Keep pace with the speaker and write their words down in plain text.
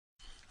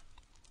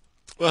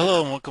Well,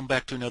 hello and welcome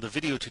back to another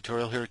video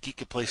tutorial here at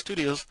Geekatplay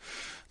Studios.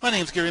 My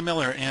name is Gary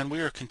Miller and we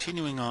are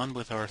continuing on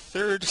with our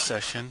third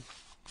session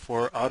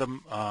for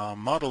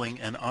modeling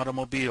an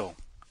automobile.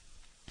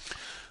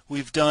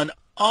 We've done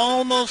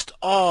almost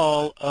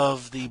all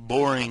of the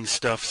boring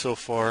stuff so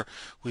far.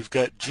 We've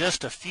got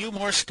just a few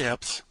more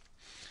steps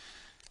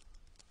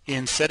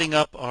in setting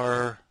up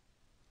our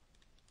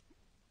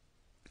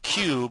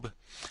cube,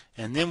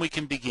 and then we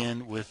can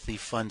begin with the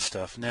fun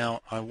stuff. Now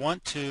I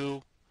want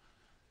to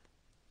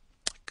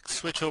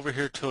switch over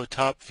here to a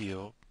top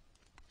view,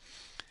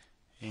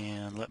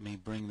 and let me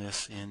bring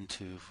this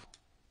into,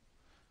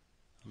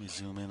 let me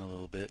zoom in a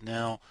little bit.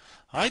 Now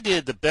I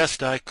did the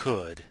best I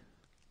could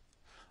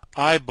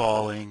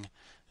eyeballing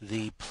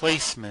the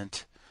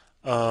placement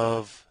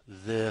of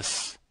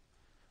this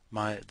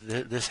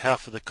this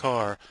half of the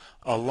car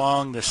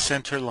along the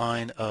center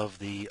line of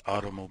the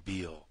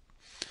automobile.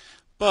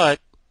 But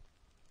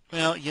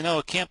well, you know,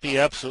 it can't be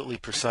absolutely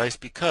precise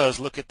because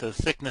look at the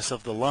thickness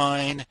of the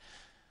line.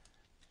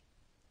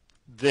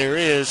 There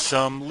is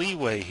some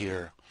leeway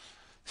here.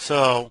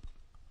 So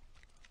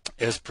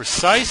as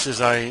precise as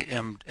I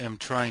am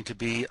trying to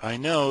be, I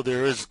know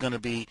there is going to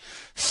be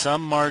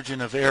some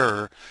margin of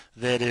error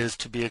that is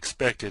to be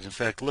expected. In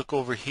fact, look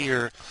over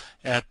here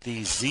at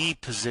the Z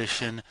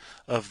position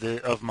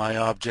of my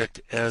object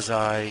as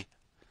I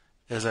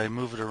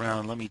move it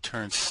around. Let me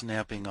turn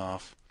snapping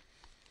off.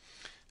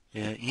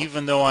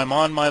 Even though I'm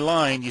on my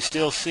line, you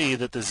still see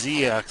that the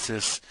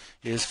Z-axis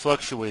is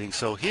fluctuating.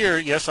 So here,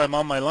 yes, I'm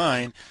on my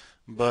line,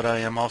 but I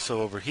am also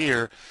over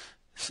here,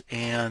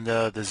 and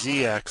the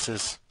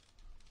Z-axis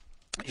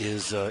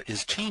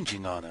is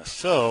changing on us.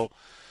 So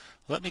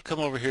let me come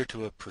over here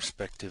to a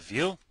perspective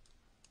view.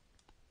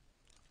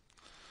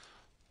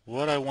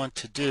 What I want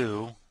to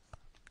do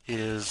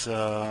is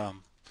let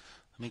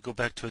me go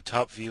back to a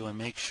top view and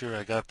make sure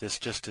I got this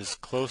just as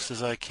close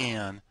as I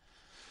can.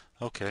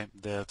 Okay,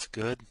 that's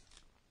good.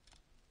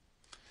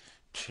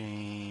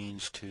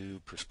 Change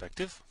to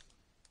perspective.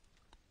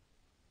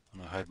 I'm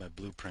going to hide my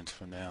blueprints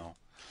for now.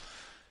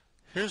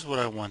 Here's what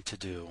I want to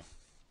do.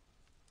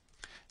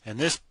 And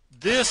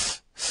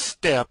this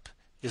step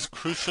is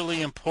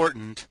crucially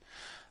important.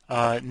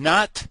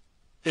 Not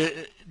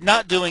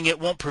doing it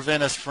won't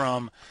prevent us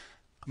from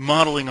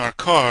modeling our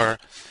car,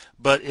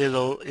 but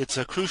it's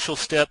a crucial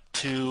step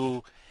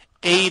to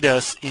aid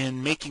us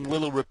in making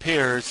little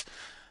repairs,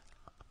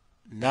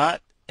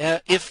 not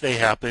if they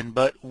happen,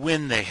 but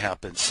when they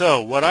happen. So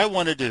what I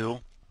want to do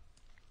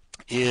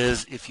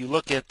is, if you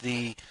look at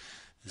the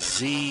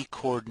Z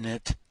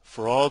coordinate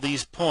for all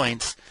these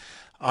points,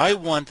 I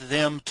want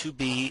them to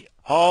be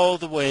all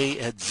the way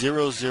at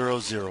 0, 0,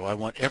 0. I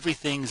want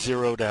everything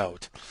zeroed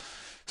out.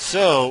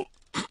 So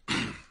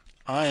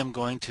I am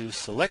going to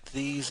select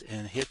these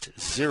and hit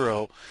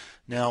 0.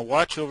 Now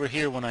watch over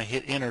here when I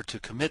hit enter to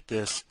commit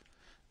this.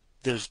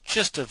 There's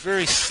just a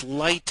very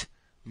slight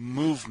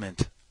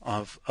movement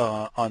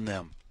on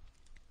them.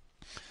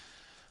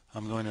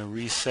 I'm going to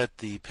reset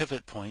the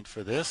pivot point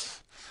for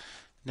this.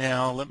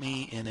 Now let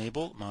me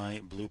enable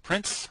my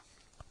blueprints.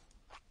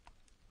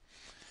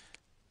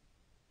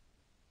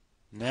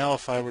 Now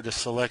if I were to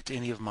select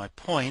any of my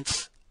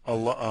points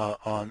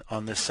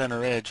on the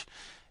center edge,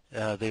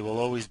 they will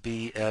always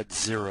be at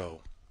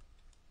 0.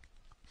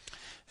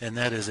 And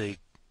that is a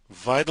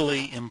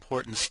vitally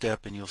important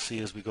step, and you'll see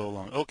as we go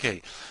along.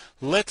 Okay,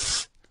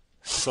 let's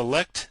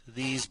select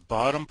these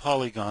bottom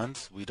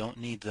polygons. We don't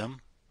need them.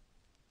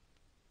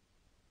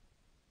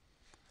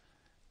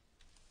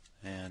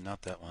 And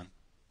not that one.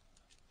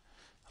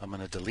 I'm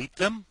going to delete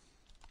them.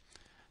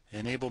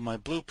 Enable my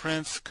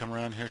blueprints, come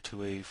around here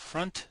to a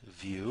front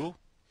view,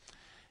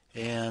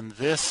 and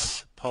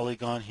this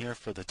polygon here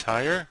for the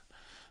tire,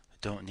 I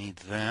don't need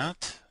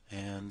that,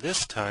 and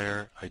this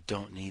tire, I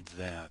don't need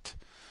that.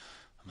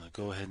 I'm going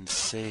to go ahead and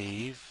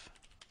save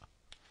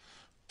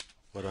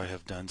what I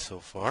have done so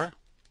far,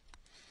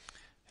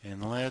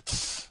 and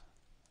let's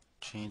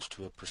change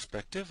to a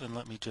perspective, and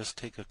let me just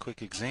take a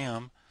quick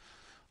exam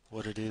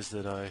what it is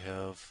that I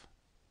have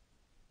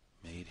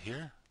made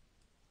here.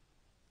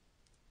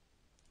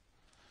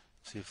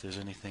 See if there's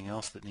anything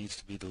else that needs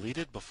to be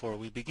deleted before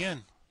we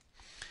begin.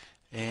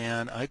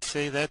 And I'd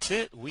say that's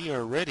it. We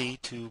are ready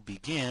to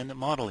begin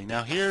modeling.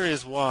 Now here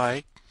is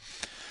why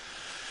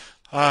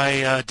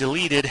I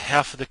deleted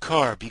half of the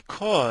car,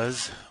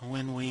 because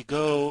when we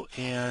go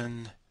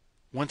and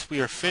once we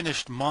are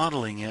finished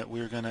modeling it,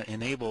 we're going to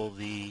enable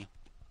the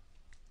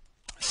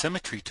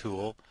symmetry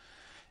tool,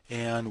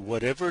 and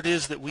whatever it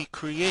is that we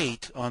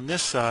create on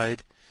this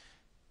side,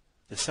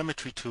 the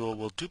symmetry tool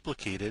will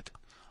duplicate it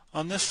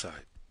on this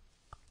side.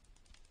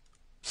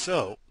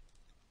 So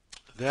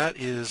that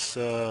is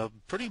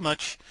pretty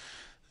much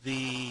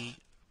the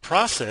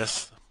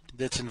process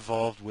that's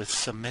involved with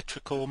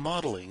symmetrical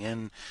modeling.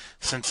 And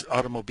since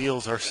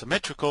automobiles are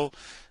symmetrical,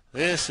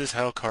 this is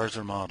how cars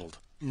are modeled.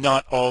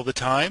 Not all the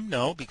time,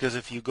 no, because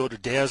if you go to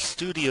DAZ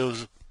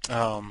Studios,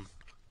 DAZ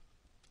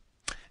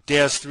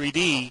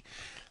 3D,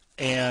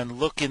 and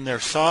look in their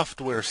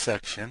software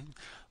section,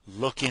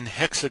 look in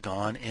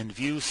Hexagon and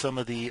view some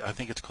of the, I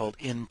think it's called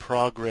in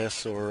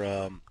progress,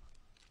 or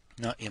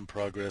not in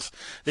progress.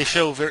 They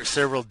show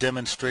several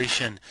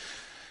demonstration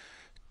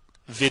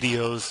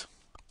videos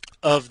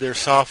of their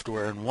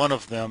software, and one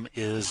of them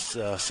is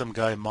some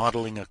guy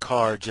modeling a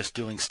car, just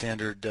doing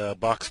standard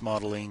box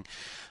modeling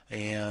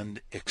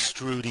and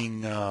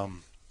extruding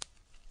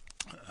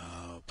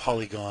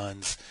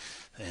polygons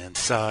and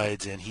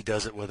sides, and he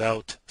does it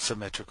without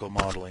symmetrical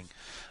modeling.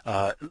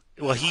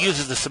 Well, he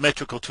uses the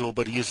symmetrical tool,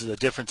 but he uses a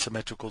different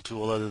symmetrical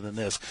tool other than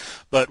this.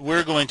 But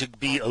we're going to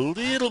be a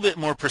little bit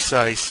more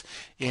precise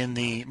in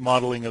the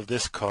modeling of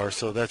this car,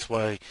 so that's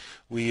why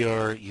we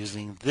are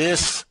using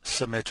this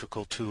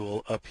symmetrical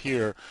tool up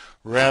here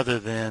rather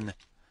than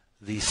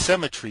the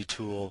symmetry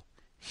tool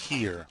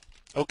here.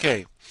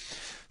 Okay,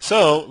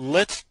 so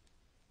let's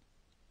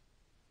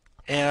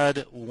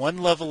add one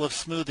level of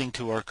smoothing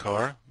to our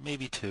car,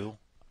 maybe two.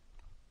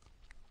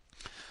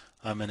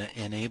 I'm going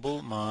to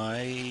enable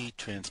my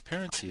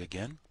transparency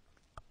again.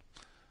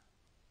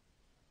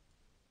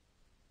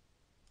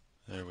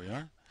 There we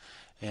are.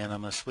 And I'm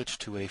going to switch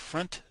to a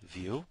front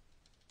view.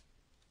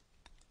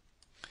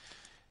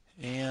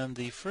 And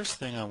the first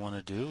thing I want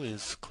to do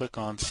is click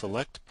on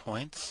Select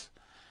Points,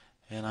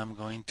 and I'm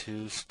going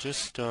to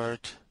just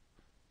start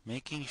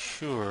making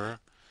sure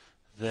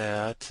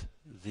that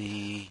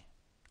the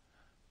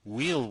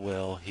wheel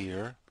well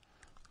here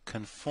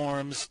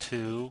conforms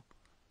to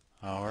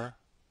our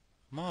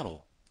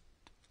model.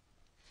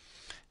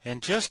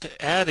 And just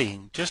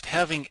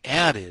having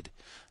added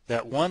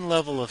that one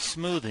level of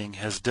smoothing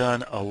has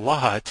done a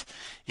lot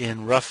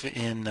in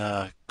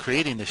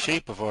creating the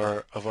shape of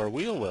our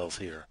wheel wells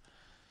here.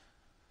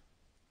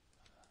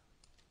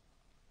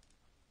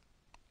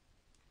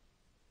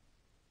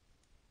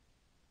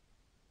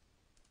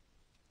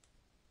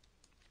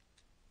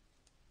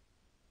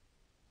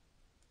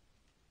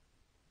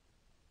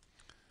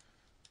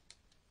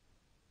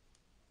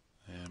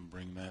 And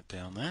bring that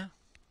down there.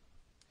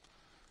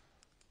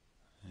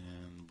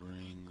 And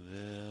bring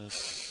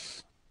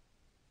this.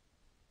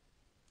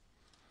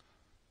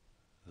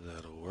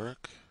 That'll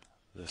work.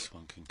 This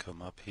one can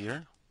come up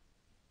here.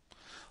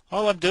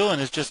 All I'm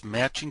doing is just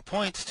matching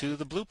points to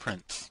the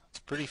blueprints.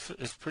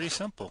 It's pretty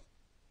simple.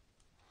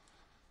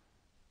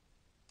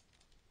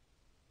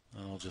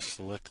 I'll just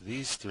select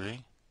these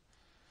three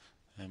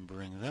and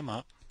bring them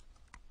up.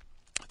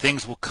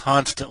 Things will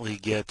constantly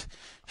get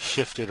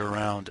shifted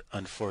around,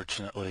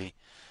 unfortunately,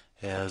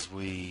 as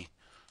we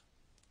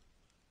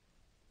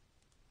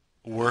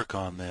work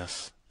on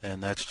this,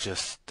 and that's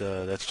just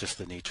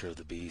the nature of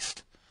the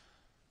beast.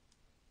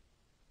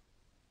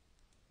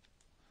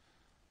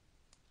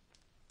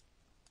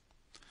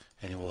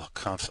 And we'll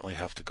constantly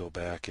have to go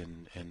back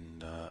and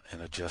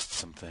adjust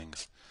some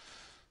things.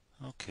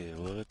 Okay,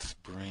 let's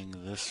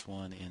bring this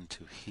one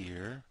into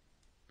here.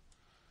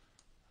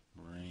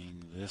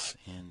 Bring this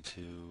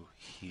into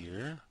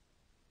here.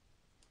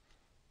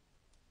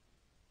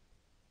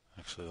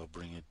 Actually, I'll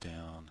bring it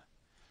down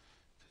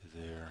to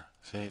there.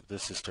 See,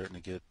 this is starting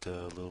to get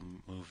a little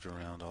moved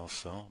around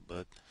also,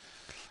 but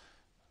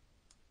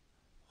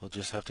we'll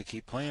just have to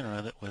keep playing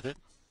with it.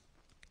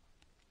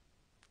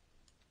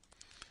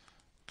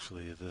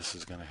 Actually, this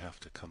is going to have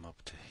to come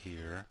up to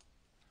here.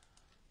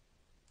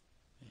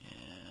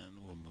 And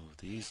we'll move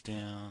these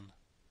down.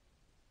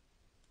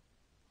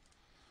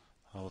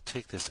 I'll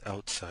take this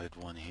outside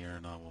one here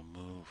and I will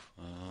move.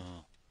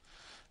 Oh,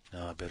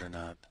 no, I better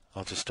not.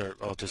 I'll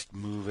just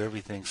move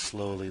everything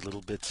slowly,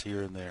 little bits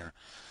here and there.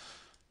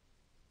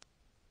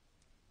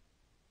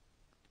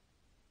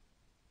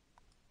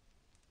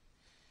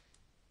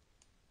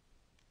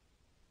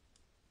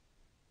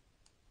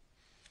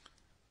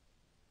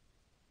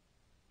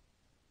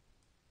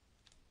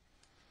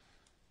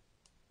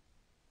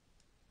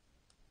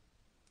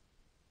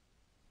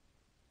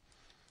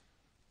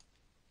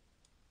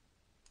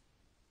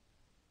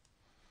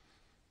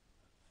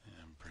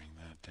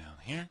 Down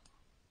here,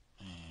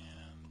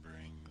 and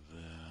bring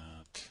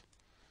that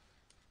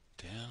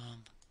down.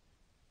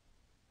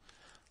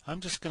 I'm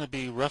just going to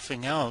be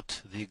roughing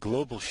out the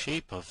global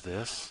shape of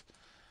this.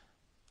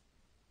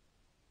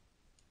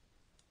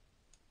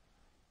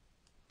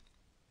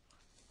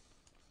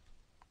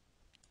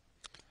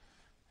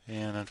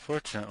 And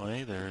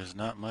unfortunately, there is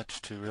not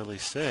much to really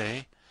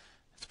say.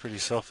 It's pretty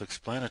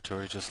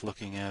self-explanatory just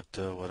looking at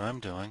what I'm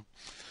doing.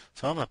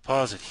 So I'm going to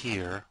pause it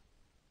here.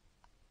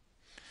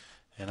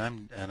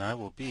 And I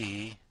will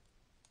be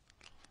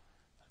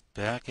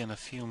back in a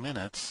few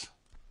minutes.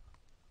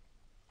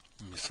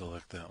 Let me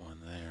select that one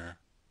there.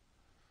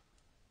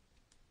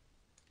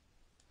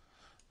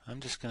 I'm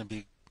just going to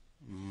be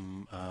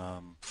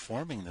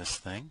forming this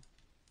thing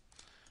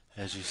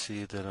as you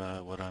see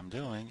that what I'm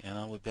doing, and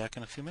I'll be back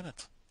in a few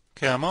minutes.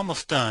 Okay, I'm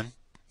almost done.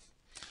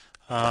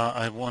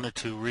 I wanted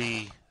to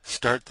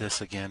restart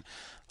this again.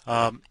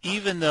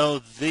 Even though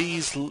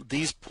these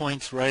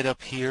points right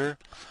up here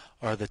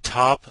are the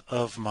top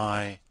of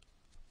my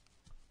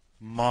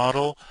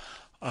model,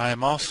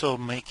 I'm also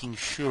making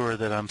sure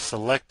that I'm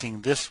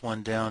selecting this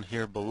one down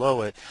here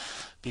below it,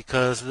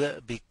 because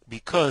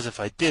if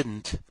I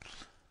didn't,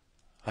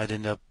 I'd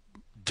end up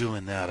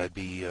doing that. I'd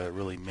be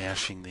really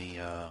mashing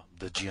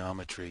the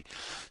geometry.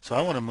 So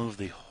I want to move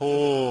the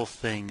whole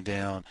thing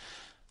down.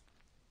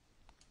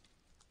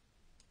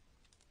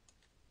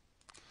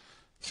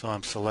 So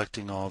I'm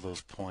selecting all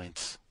those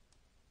points.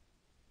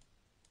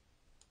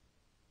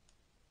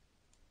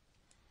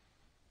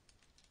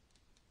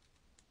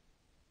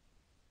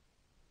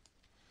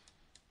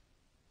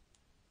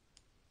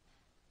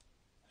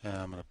 And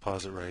I'm going to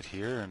pause it right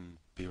here and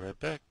be right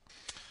back.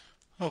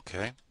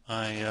 Okay,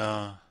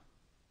 I'm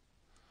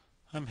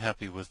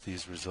happy with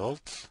these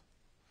results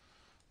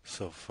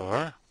so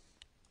far.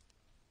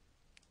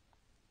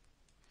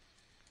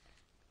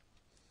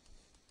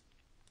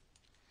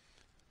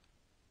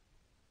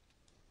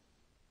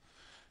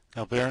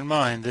 Now bear in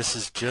mind, this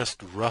is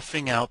just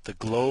roughing out the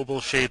global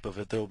shape of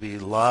it. There will be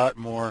a lot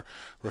more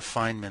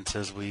refinements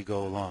as we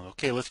go along.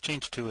 Okay, let's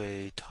change to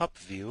a top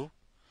view.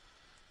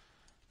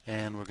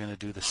 And we're going to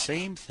do the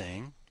same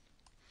thing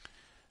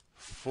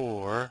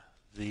for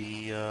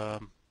the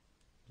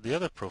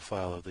other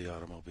profile of the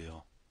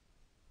automobile.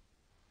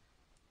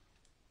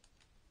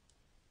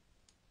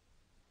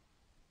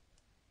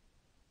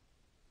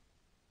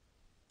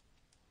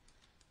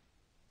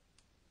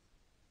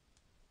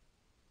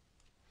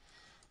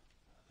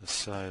 The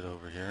side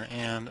over here,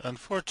 and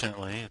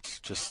unfortunately it's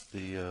just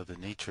the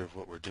nature of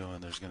what we're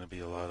doing. There's going to be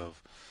a lot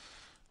of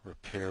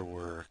repair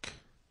work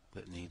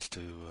that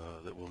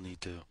will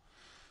need to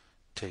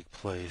take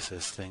place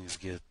as things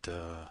get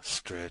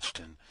stretched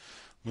and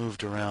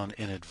moved around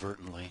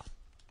inadvertently.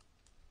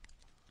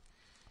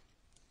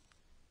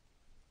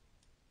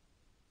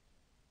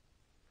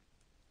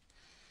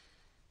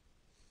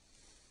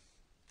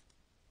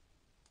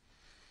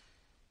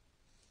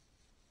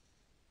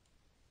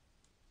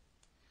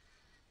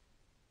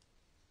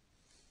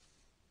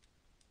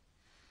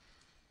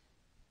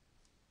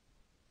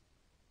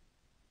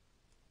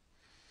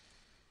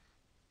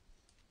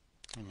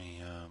 Let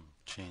me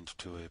change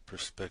to a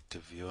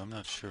perspective view. I'm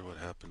not sure what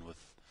happened with,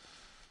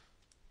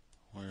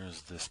 where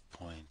is this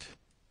point?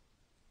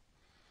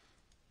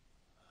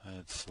 I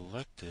had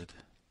selected,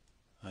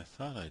 I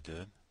thought I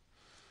did.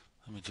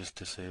 Let me just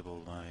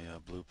disable my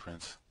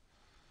blueprints.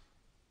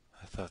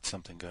 I thought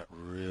something got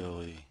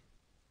really,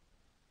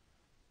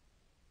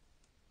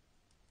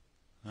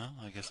 no,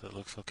 I guess that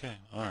looks okay.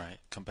 Alright,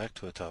 come back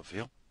to a top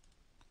view.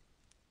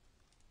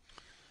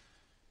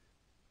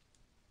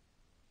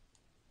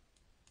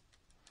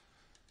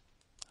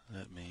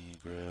 Let me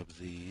grab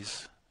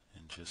these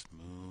and just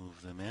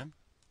move them in.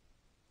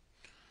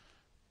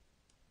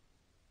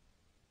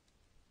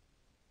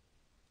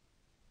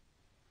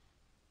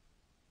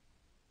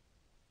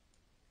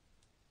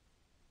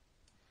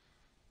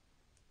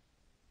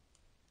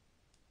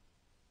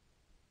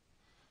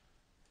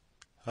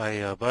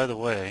 By the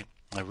way,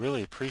 I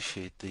really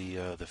appreciate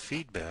the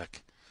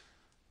feedback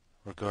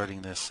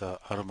regarding this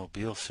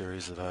automobile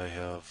series that I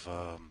have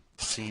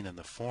seen in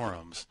the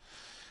forums.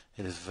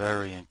 It is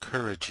very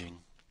encouraging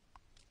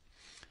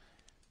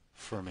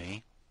for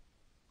me,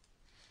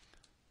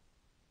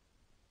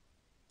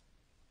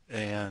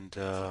 and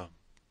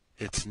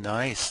it's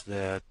nice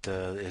that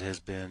it has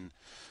been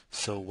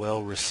so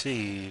well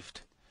received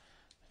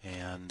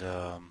and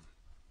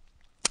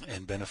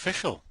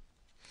beneficial.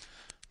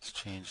 Let's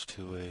change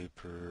to a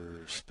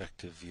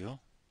perspective view.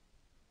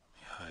 Let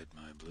me hide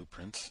my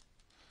blueprints.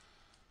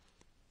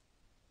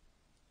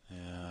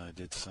 Yeah, I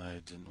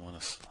didn't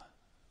want to.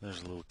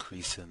 There's a little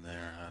crease in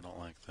there. I don't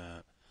like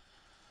that.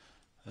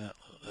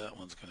 That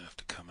one's going to have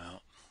to come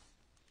out.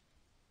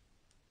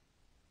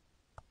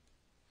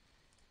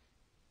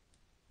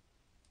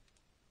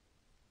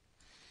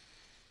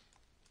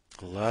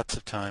 Lots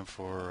of time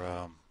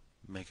for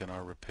making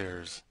our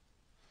repairs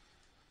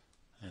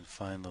and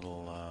fine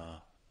little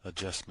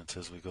adjustments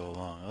as we go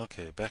along.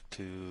 Okay, back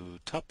to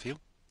top view.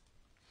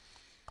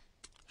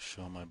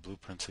 Show my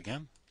blueprints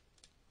again.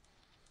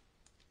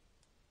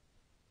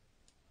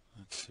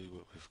 Let's see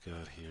what we've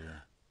got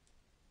here.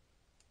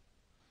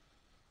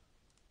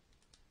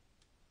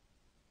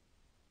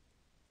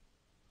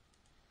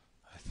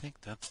 I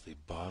think that's the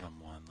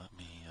bottom one. Let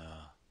me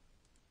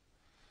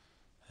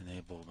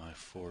enable my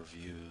 4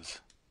 views.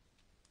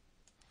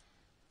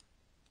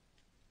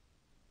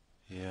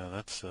 Yeah,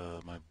 that's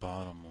my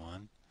bottom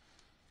one.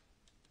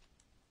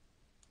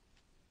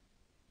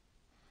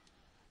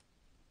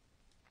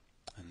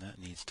 And that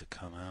needs to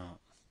come out,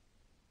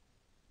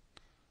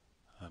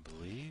 I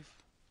believe.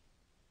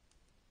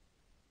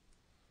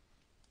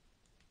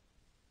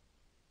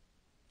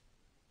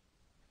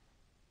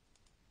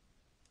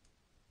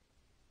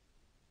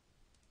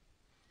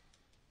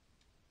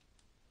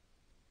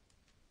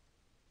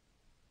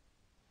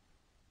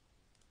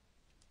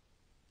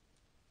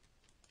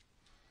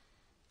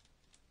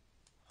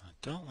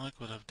 I don't like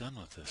what I've done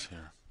with this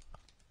here.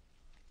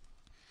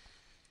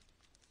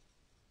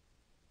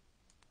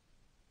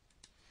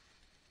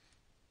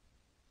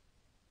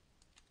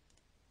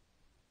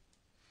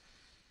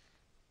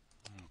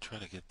 I'll try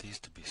to get these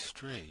to be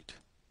straight.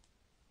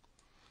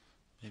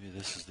 Maybe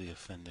this is the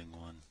offending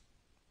one.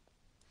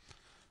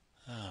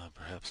 Ah,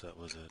 perhaps that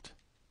was it.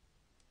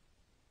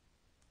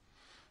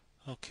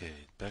 Okay,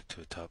 back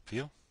to a top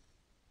view.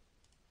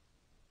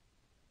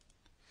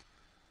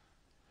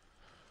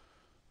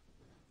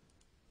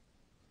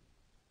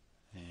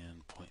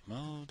 And point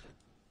mode.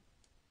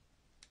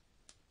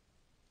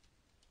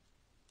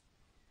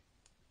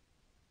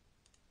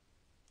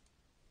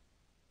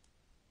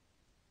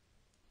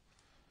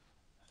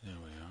 There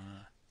we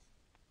are.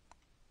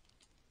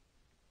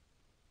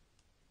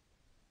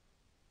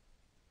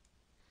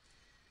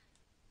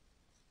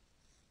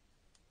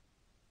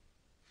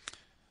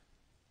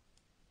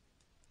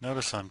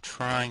 Notice I'm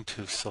trying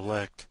to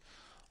select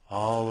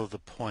all of the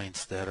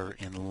points that are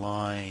in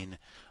line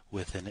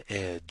with an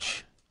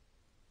edge.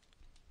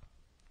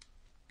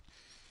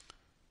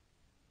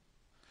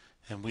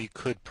 And we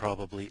could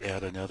probably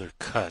add another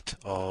cut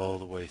all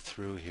the way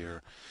through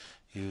here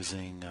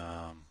using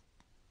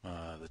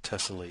the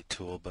tessellate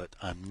tool, but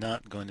I'm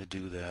not going to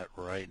do that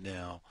right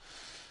now.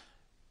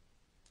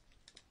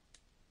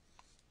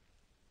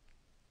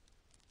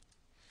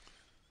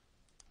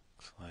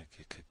 Looks like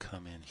it could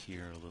come in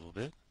here a little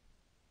bit.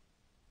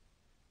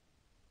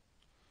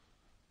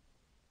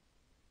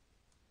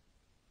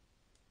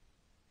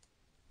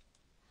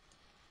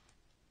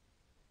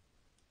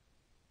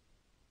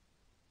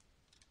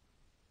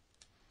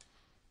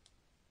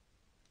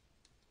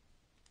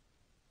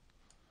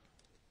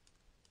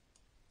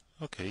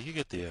 Okay, you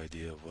get the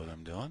idea of what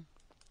I'm doing.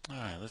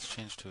 Alright, let's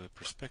change to a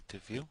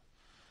perspective view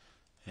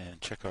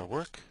and check our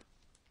work.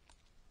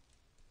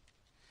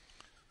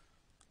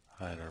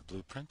 Hide our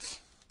blueprints.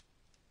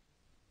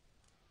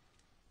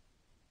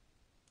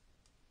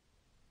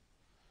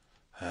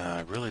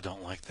 I really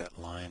don't like that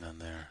line on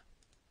there.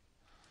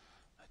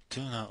 I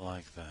do not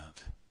like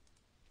that.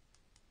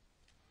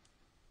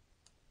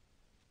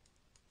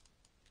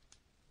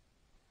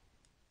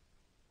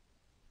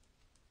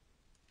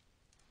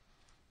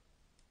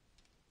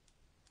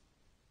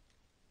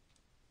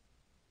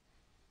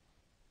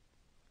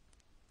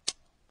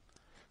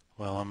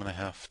 Well, I'm going to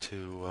have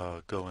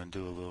to go and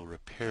do a little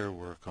repair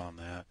work on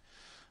that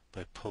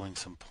by pulling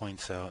some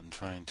points out and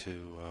trying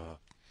to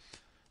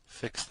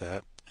fix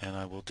that. And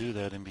I will do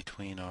that in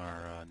between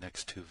our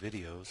next two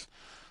videos.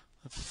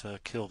 Let's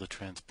kill the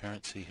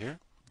transparency here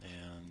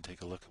and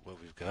take a look at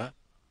what we've got.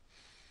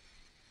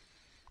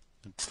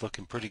 It's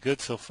looking pretty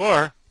good so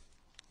far,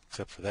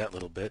 except for that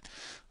little bit.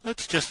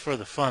 Let's just, for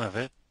the fun of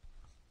it,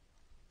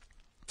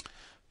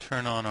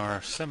 turn on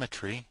our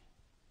symmetry.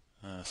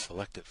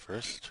 Select it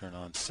first, turn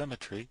on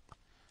symmetry,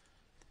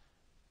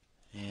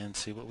 and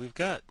see what we've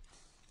got.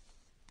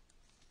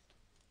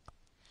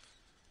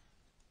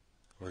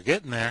 We're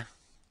getting there.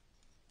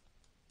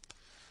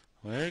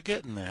 We're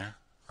getting there.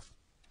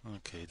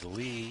 Okay,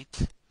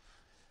 delete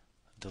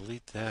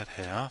that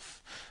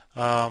half.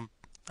 I'm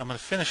going to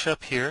finish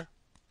up here.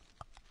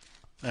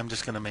 I'm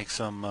just going to make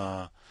some do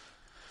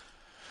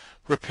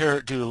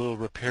a little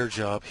repair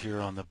job here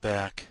on the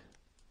back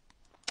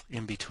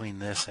in between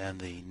this and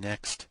the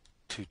next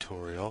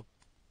tutorial.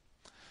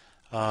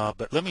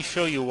 But let me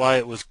show you why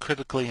it was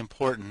critically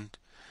important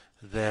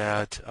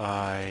that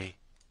I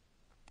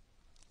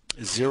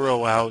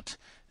zero out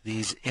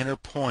these inner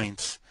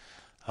points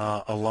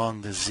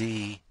along the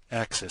Z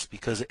axis,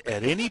 because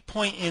at any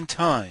point in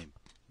time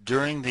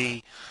during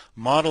the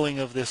modeling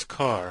of this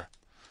car,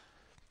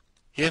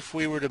 if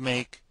we were to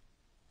make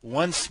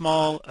one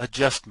small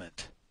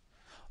adjustment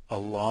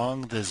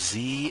along the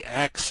Z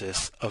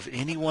axis of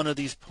any one of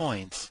these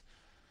points,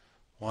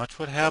 watch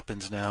what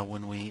happens now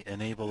when we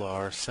enable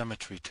our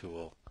symmetry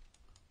tool.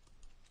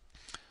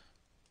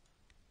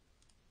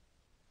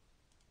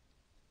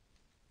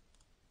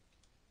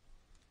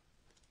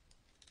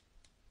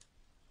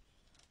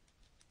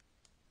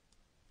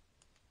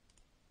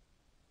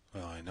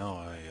 Well, I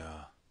know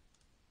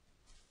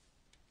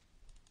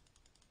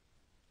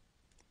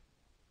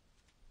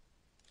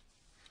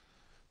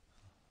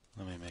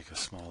let me make a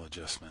small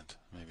adjustment.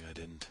 Maybe I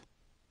didn't.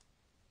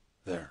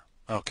 There.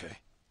 Okay.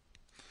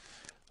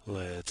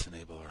 Let's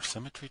enable our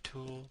symmetry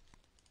tool.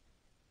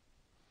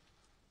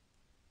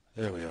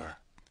 There we are.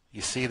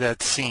 You see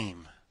that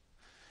seam?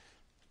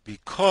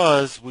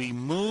 Because we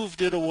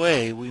moved it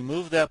away, we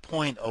moved that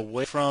point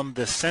away from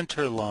the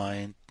center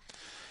line,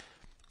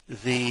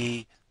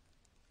 the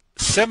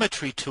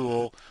symmetry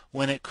tool,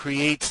 when it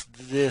creates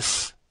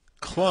this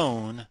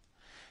clone,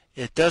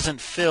 it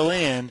doesn't fill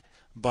in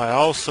by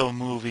also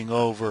moving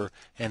over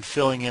and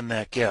filling in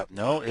that gap.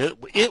 No,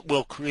 it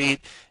will create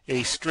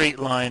a straight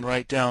line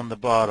right down the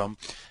bottom.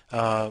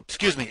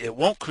 Excuse me, it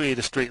won't create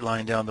a straight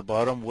line down the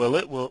bottom.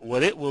 Well,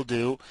 what it will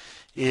do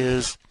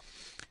is,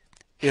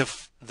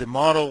 if the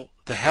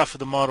half of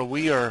the model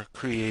we are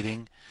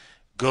creating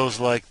goes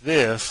like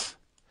this,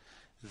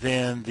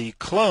 then the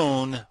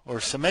clone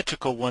or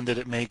symmetrical one that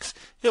it makes,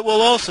 it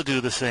will also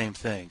do the same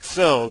thing.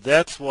 So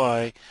that's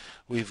why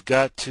we've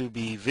got to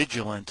be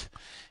vigilant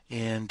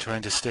in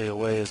trying to stay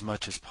away as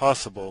much as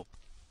possible.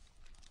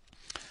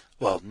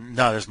 Well,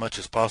 not as much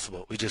as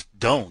possible. We just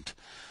don't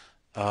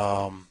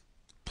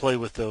play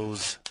with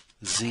those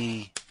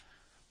Z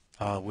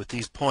with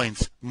these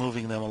points,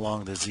 moving them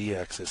along the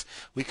Z-axis.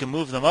 We can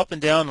move them up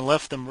and down and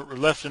left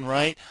and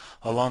right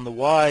along the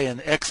Y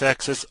and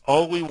X-axis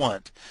all we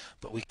want,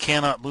 but we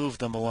cannot move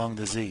them along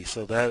the Z.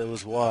 So that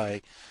was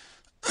why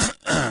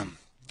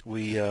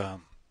we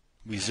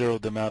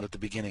zeroed them out at the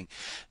beginning.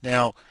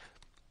 Now,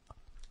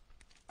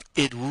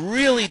 it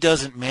really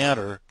doesn't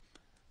matter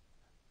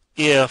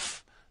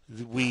if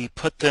we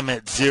put them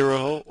at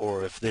 0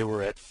 or if they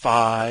were at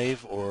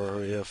 5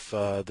 or if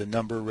the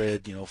number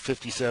read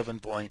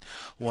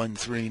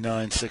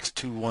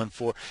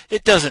 57.1396214.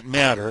 It doesn't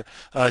matter,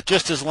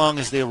 just as long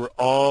as they were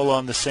all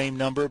on the same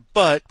number.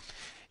 But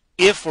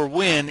if or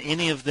when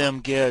any of them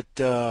get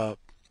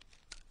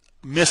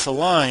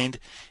misaligned,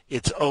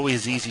 it's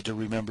always easy to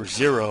remember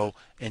 0,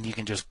 and you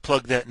can just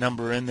plug that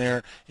number in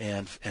there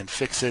and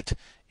fix it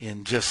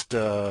in just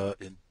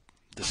in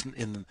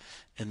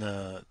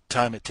the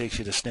time it takes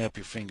you to snap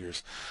your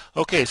fingers.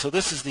 Okay, so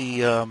this is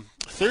the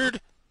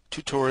third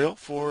tutorial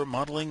for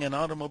modeling an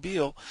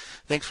automobile.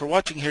 Thanks for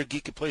watching here at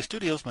Geekatplay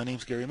Studios. My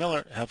name's Gary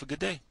Miller. Have a good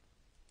day.